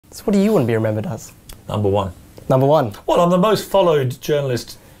So what do you want to be remembered as? Number one. Number one? Well, I'm the most followed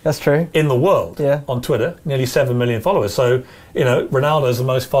journalist That's true. in the world Yeah. on Twitter, nearly 7 million followers. So, you know, Ronaldo's the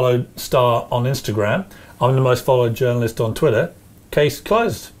most followed star on Instagram. I'm the most followed journalist on Twitter. Case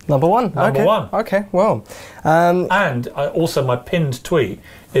closed. Number one. Number okay. one. Okay, well. And also my pinned tweet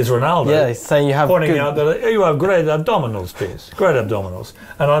is Ronaldo. Yeah, he's saying you have pointing out that you have great abdominals, Piers. Great abdominals.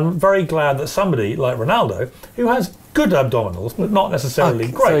 And I'm very glad that somebody like Ronaldo, who has good abdominals, but not necessarily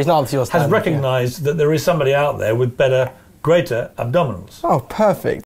great, so he's not up to your standard, has recognised that there is somebody out there with better, greater abdominals. Oh, perfect.